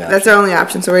is our only option. That's our only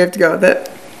option, so we have to go with it.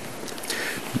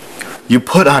 You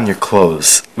put on your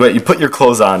clothes. Wait, you put your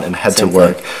clothes on and head Same to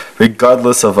work,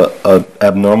 regardless of a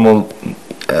abnormal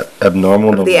The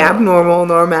normal- abnormal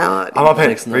normality. I'm not paying.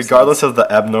 Makes no Regardless of the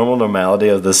abnormal normality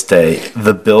of this day,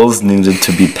 the bills needed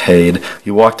to be paid.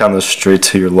 You walk down the street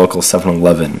to your local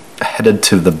 7-Eleven, headed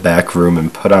to the back room,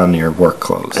 and put on your work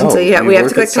clothes. And so we have work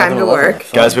to click at time to 7-Eleven. work.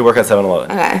 Guys, we work at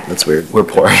 7-Eleven. Okay. That's weird. We're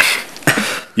poor.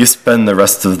 You spend the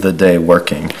rest of the day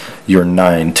working. Your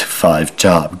 9 to 5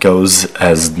 job goes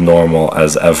as normal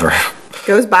as ever.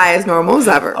 Goes by as normal as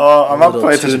ever. Oh, I'm A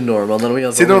little too normal. Then we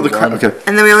have See, no, only the one. okay.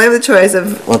 And then we only have the choice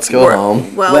of Let's go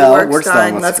home. Well, work's, work's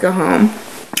done. done. Let's go home.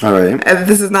 All right. And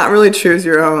this is not really choose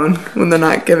your own when they're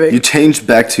not giving. You change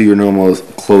back to your normal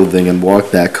clothing and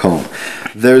walk back home.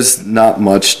 There's not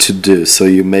much to do, so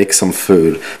you make some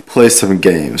food, play some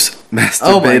games, masturbate,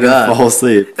 Oh my God. and fall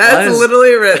asleep. That's Why is-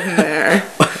 literally written there.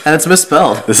 And it's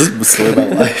misspelled. This is the story of my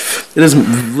life. It is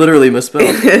literally misspelled.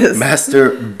 It is.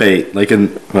 Masturbate, like in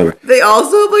whatever. They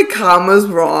also have like commas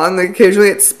wrong. Like occasionally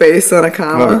it's space on a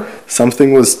comma. Whatever.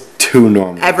 Something was too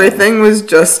normal. Everything was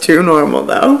just too normal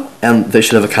though. And they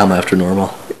should have a comma after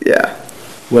normal. Yeah.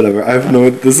 Whatever. I have no.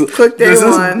 This is Click day this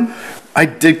is- one. I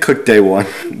did cook day 1.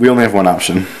 We only have one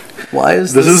option. Why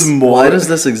is This this? is more- Why does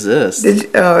this exist? Did you,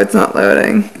 oh, it's not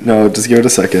loading. No, just give it a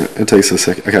second. It takes a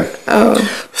second. Okay.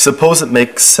 Oh. Suppose it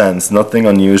makes sense. Nothing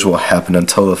unusual happened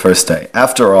until the first day.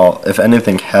 After all, if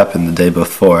anything happened the day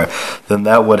before, then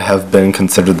that would have been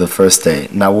considered the first day.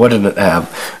 Now, wouldn't it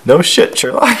have? No shit,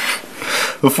 Sherlock.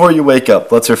 Before you wake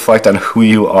up, let's reflect on who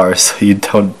you are so you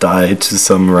don't die to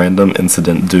some random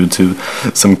incident due to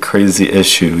some crazy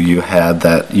issue you had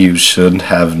that you should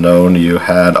have known you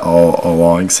had all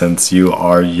along, since you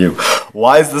are you.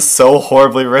 Why is this so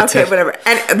horribly written? Okay, whatever.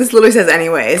 And this literally says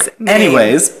anyways. Name,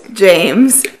 Anyways.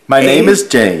 James. My name is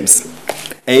James.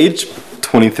 Age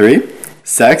 23.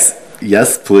 Sex,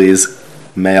 yes please.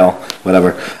 Male,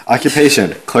 whatever.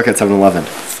 Occupation, clerk at 7-Eleven.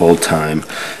 Full-time.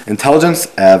 Intelligence,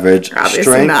 average. Obviously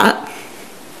Strength, not.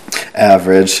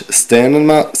 average.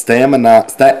 Stamina.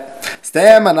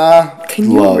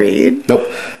 Can you low. read? Nope.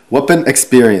 Weapon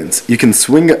experience. You can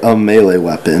swing a melee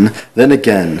weapon. Then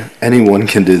again, anyone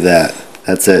can do that.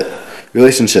 That's it.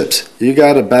 Relationships. You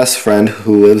got a best friend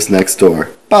who lives next door.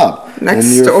 Bob.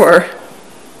 Next door.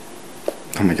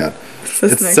 Oh my god.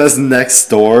 It Says next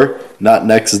door, not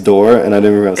next door, and I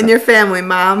didn't realize And that. your family,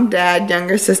 mom, dad,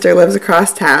 younger sister lives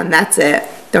across town. That's it.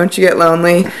 Don't you get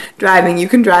lonely. Driving, you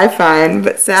can drive fine,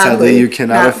 but sadly you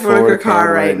cannot afford a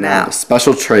car right now.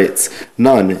 Special traits.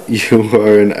 None. You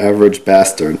are an average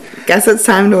bastard. Guess it's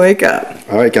time to wake up.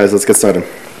 Alright guys, let's get started.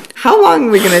 How long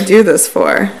are we going to do this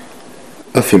for?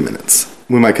 A few minutes.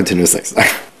 We might continue this next time.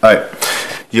 Alright.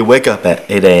 You wake up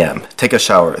at 8 a.m., take a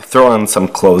shower, throw on some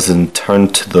clothes, and turn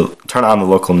on the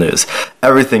local news.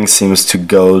 Everything seems to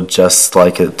go just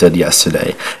like it did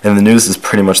yesterday, and the news is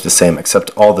pretty much the same, except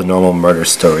all the normal murder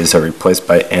stories are replaced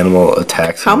by animal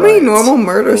attacks. How and many riots. normal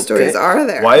murder stories are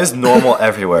there? Why is normal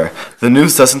everywhere? The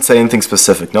news doesn't say anything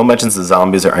specific, no mentions of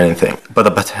zombies or anything, but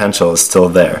the potential is still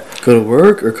there. Go to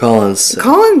work or call in sick?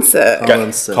 Colin's sick.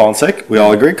 Colin's sick. Colin sick? We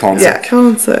all agree? Colin Yeah, sick.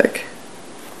 Colin's sick.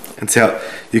 And see how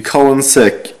you call in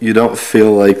sick, you don't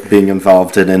feel like being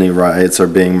involved in any riots or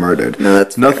being murdered. No,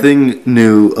 that's fair. Nothing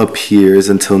new appears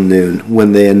until noon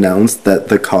when they announce that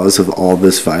the cause of all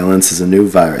this violence is a new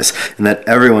virus and that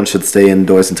everyone should stay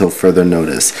indoors until further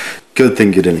notice. Good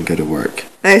thing you didn't go to work.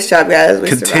 Nice job, guys. We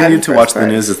Continue survived to the watch first the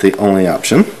part. news is the only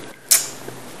option.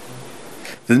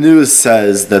 The news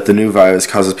says that the new virus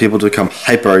causes people to become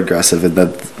hyper-aggressive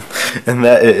and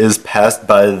that it is passed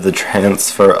by the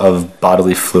transfer of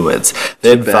bodily fluids.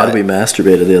 They Too bad we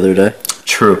masturbated the other day.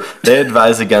 True. They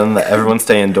advise again that everyone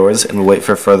stay indoors and wait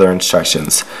for further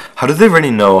instructions. How do they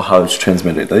really know how it's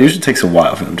transmitted? That usually takes a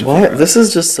while for them to figure What? out. This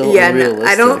is just so Yeah, no, unrealistic.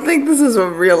 I don't think this is a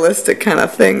realistic kind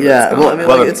of thing. Yeah, that's well, I going mean,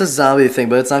 on. like, it's a zombie thing,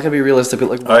 but it's not gonna be realistic. But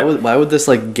like, Alright. why would this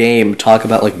like game talk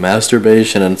about like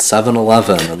masturbation and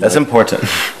 7-Eleven? And, That's like, important.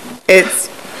 It's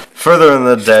Further in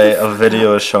the day, a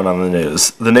video is shown on the news.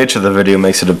 The nature of the video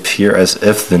makes it appear as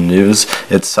if the news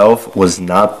itself was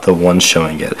not the one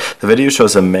showing it. The video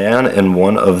shows a man and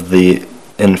one of the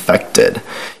infected.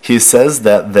 He says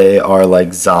that they are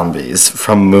like zombies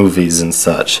from movies and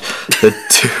such.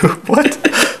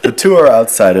 The two are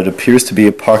outside. It appears to be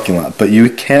a parking lot, but you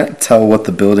can't tell what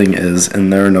the building is,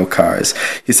 and there are no cars.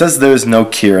 He says there is no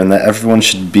cure and that everyone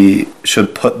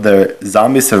should put their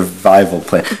zombie survival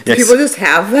plan people just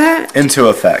have that. into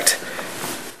effect.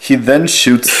 He then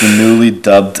shoots the newly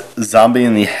dubbed zombie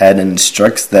in the head and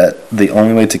instructs that the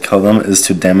only way to kill them is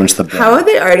to damage the brain. How would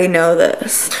they already know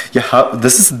this? Yeah,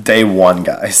 this is day one,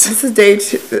 guys. This is day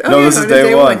 2. Oh, No, yeah, this is it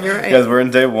day one. You're right. Guys, we're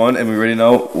in day one, and we already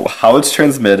know how it's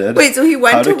transmitted. Wait, so he how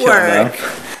went to kill them. work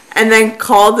and then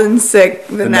called in sick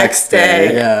the next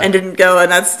day yeah. and didn't go,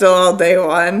 and that's still all day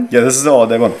 1. Yeah, this is all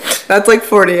day one. That's like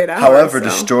 48 hours. However, so.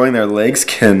 destroying their legs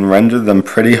can render them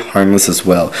pretty harmless as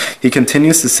well. He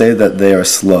continues to say that they are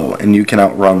slow, and you can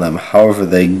outrun them. However,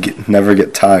 they never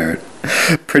get tired.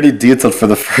 Pretty detailed for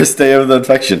the first day of the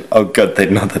infection. Oh, good, they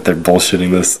know that they're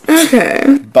bullshitting this.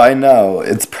 Okay. By now,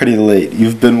 it's pretty late.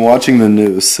 You've been watching the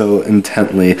news so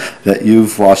intently that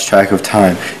you've lost track of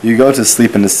time. You go to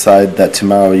sleep and decide that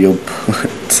tomorrow you'll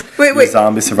put your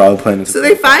zombie survival plan into So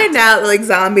they find out like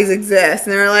zombies exist,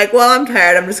 and they're like, "Well, I'm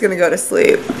tired. I'm just gonna go to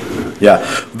sleep." Yeah.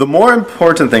 The more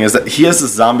important thing is that he has a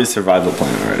zombie survival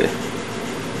plan already.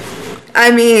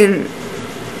 I mean,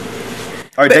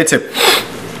 All right, day 2.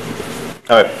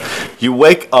 All right. You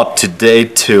wake up to day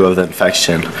 2 of the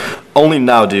infection. Only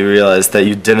now do you realize that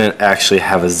you didn't actually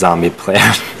have a zombie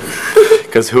plan.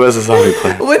 Because who has a zombie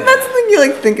plan? wouldn't that something you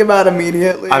like think about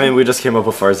immediately? I mean, we just came up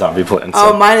with our zombie plan.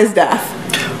 oh, So. mine is death.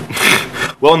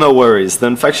 Well, no worries. The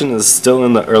infection is still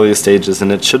in the early stages,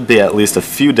 and it should be at least a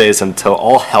few days until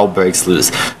all hell breaks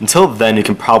loose. Until then, you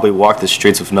can probably walk the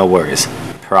streets with no worries.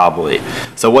 Probably.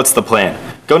 So what's the plan?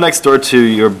 Go next door to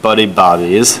your buddy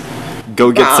Bobby's.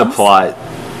 Go get Bob's?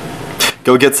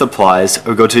 Go get supplies,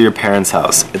 or go to your parents'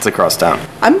 house. It's across town.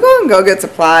 I'm going to go get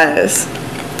supplies.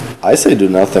 I say do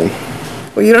nothing.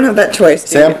 Well, you don't have that choice, do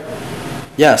Sam, you?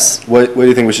 Yes, what do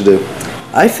you think we should do?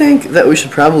 I think that we should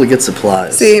probably get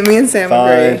supplies. See, me and Sam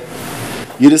agree.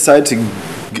 You decide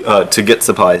to get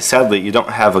supplies. Sadly, you don't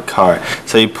have a car,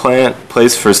 so you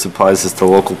place for supplies is the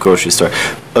local grocery store.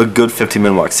 A good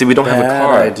 15-minute walk. See, we don't have a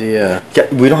car. Bad idea.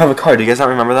 Yeah, we don't have a car. Do you guys not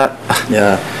remember that?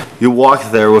 Yeah. You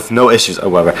walk there with no issues,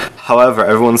 however,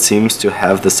 everyone seems to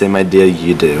have the same idea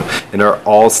you do, and are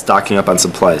all stocking up on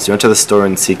supplies. You enter the store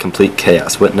and see complete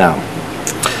chaos. What now?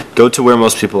 Go to where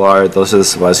most people are. Those are the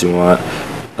supplies you want.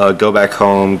 Go back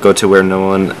home. Go to where no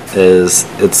one is.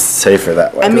 It's safer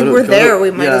that way. I mean, we're there.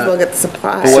 We might yeah. as well get the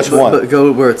supplies. But which one? But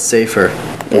go where it's safer.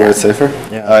 Where it's safer?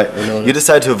 Yeah. Alright. You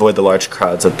decide to avoid the large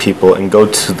crowds of people and go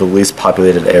to the least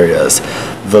populated areas.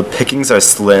 The pickings are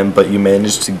slim, but you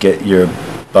manage to get your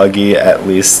buggy at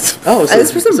least. Oh, so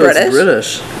this person British? It's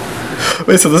British.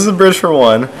 Wait, so this is British for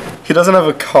one. He doesn't have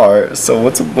a car, so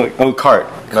what's a buggy? Oh, cart.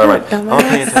 Never mind. I'm not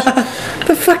paying attention.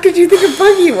 The fuck did you think a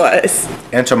buggy was?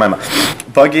 Answer my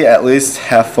mouth. Buggy at least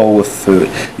half full with food.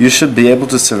 You should be able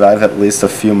to survive at least a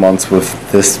few months with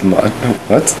this much.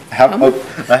 What?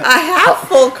 A half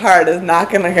full cart is not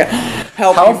gonna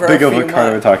help you for How big a of few a cart are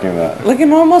we months. talking about? Like a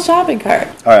normal shopping cart.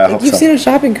 Alright, I hope You've so. seen a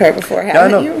shopping cart before, Yeah, I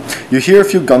haven't know. you? You hear a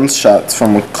few gunshots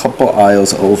from a couple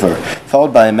aisles over,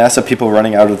 followed by a mass of people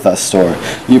running out of the store.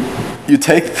 You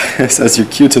take this as your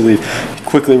cue to leave. You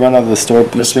quickly run out of the store,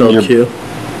 pushing Misspelled your. Q.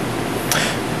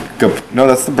 No,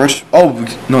 that's the British. Oh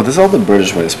no, this is all the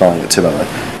British way of spelling it too. By the way,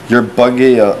 your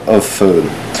buggy of food.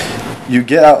 You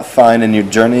get out fine, and your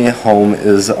journey home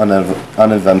is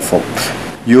uneventful.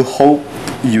 You hope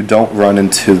you don't run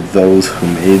into those who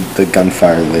made the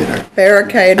gunfire later.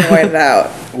 Barricade and wait it out.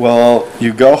 Well,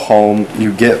 you go home,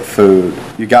 you get food.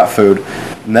 You got food.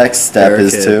 Next step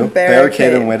is to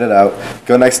barricade and wait it out.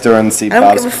 Go next door and see I don't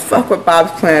Bob's. give a fuck what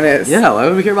Bob's plan is. Yeah, why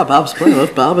would we care about Bob's plan? What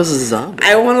if Bob is a zombie?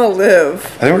 I want to live.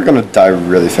 I think we're gonna die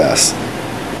really fast.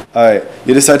 Alright,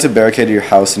 you decide to barricade your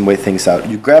house and wait things out.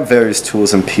 You grab various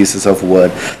tools and pieces of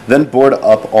wood, then board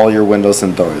up all your windows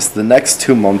and doors. The next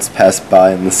 2 months pass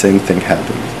by and the same thing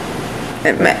happens.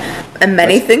 And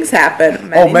many things happen.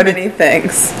 Many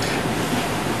things.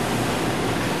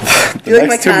 The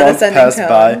next 2 months pass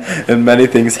by and many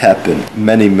things happen.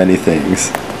 Many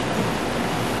things.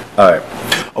 Alright.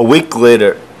 A week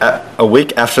later, a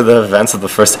week after the events of the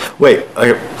first. Wait, I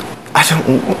don't.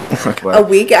 Okay, A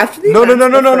week after the No.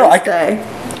 first day.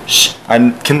 Shh,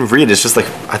 I can read. It's just like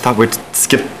I thought we'd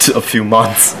skip to a few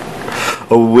months.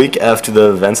 A week after the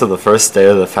events of the first day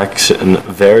of the faction,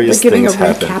 various We're giving things a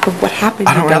happen. recap of what happened.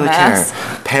 I don't you really care. dumbass.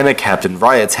 Panic happened,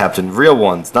 riots happened, real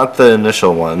ones, not the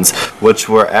initial ones, which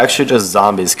were actually just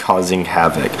zombies causing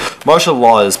havoc. Martial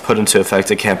law is put into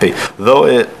effect. It can't be, though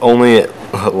it only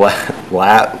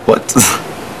what?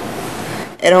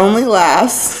 It only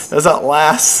lasts. Does that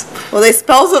last? Well, they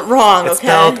spells it wrong. It's Okay.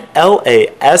 spelled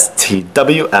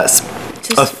LASTWS.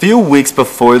 A few weeks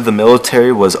before the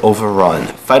military was overrun,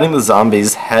 fighting the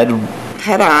zombies Head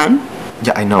on.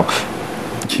 Yeah, I know.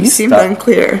 You seemed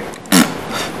unclear.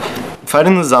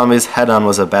 Fighting the zombies head-on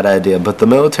was a bad idea, but the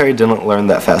military didn't learn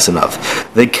that fast enough.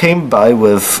 They came by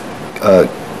with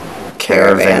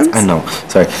caravans. I know.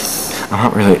 Sorry. I'm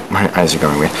not really. My eyes are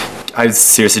going weird. I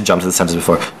seriously jumped to the sentence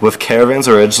before. With caravans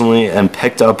originally and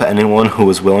picked up anyone who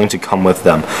was willing to come with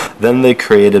them. Then they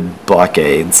created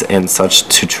blockades and such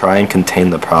to try and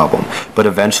contain the problem. But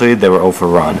eventually they were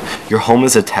overrun. Your home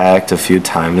is attacked a few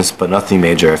times, but nothing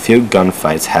major. A few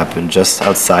gunfights happen just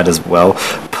outside as well,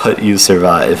 but you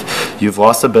survive. You've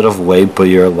lost a bit of weight, but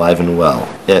you're alive and well.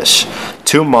 Ish.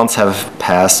 2 months have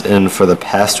passed, and for the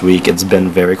past week it's been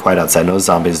very quiet outside. No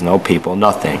zombies, no people,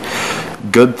 nothing.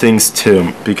 Good things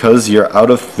too, because you're out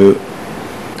of food.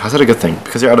 How's that a good thing?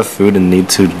 Because you're out of food and need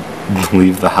to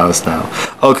leave the house now.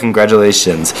 Oh,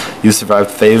 congratulations. You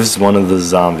survived phase 1 of the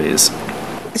zombies.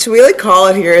 Should we call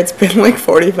it here? It's been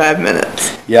 45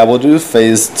 minutes. Yeah, we'll do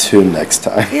phase 2 next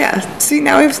time. Yeah. See,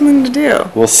 now we have something to do.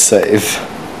 We'll save.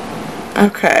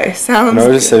 Okay, sounds No,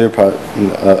 good. just save your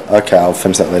okay, I'll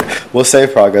finish that later. We'll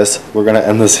save progress. We're gonna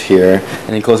end this here.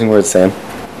 Any closing words, Sam?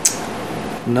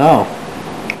 No.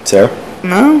 Sarah?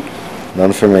 No?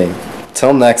 None for me.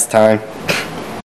 Till next time.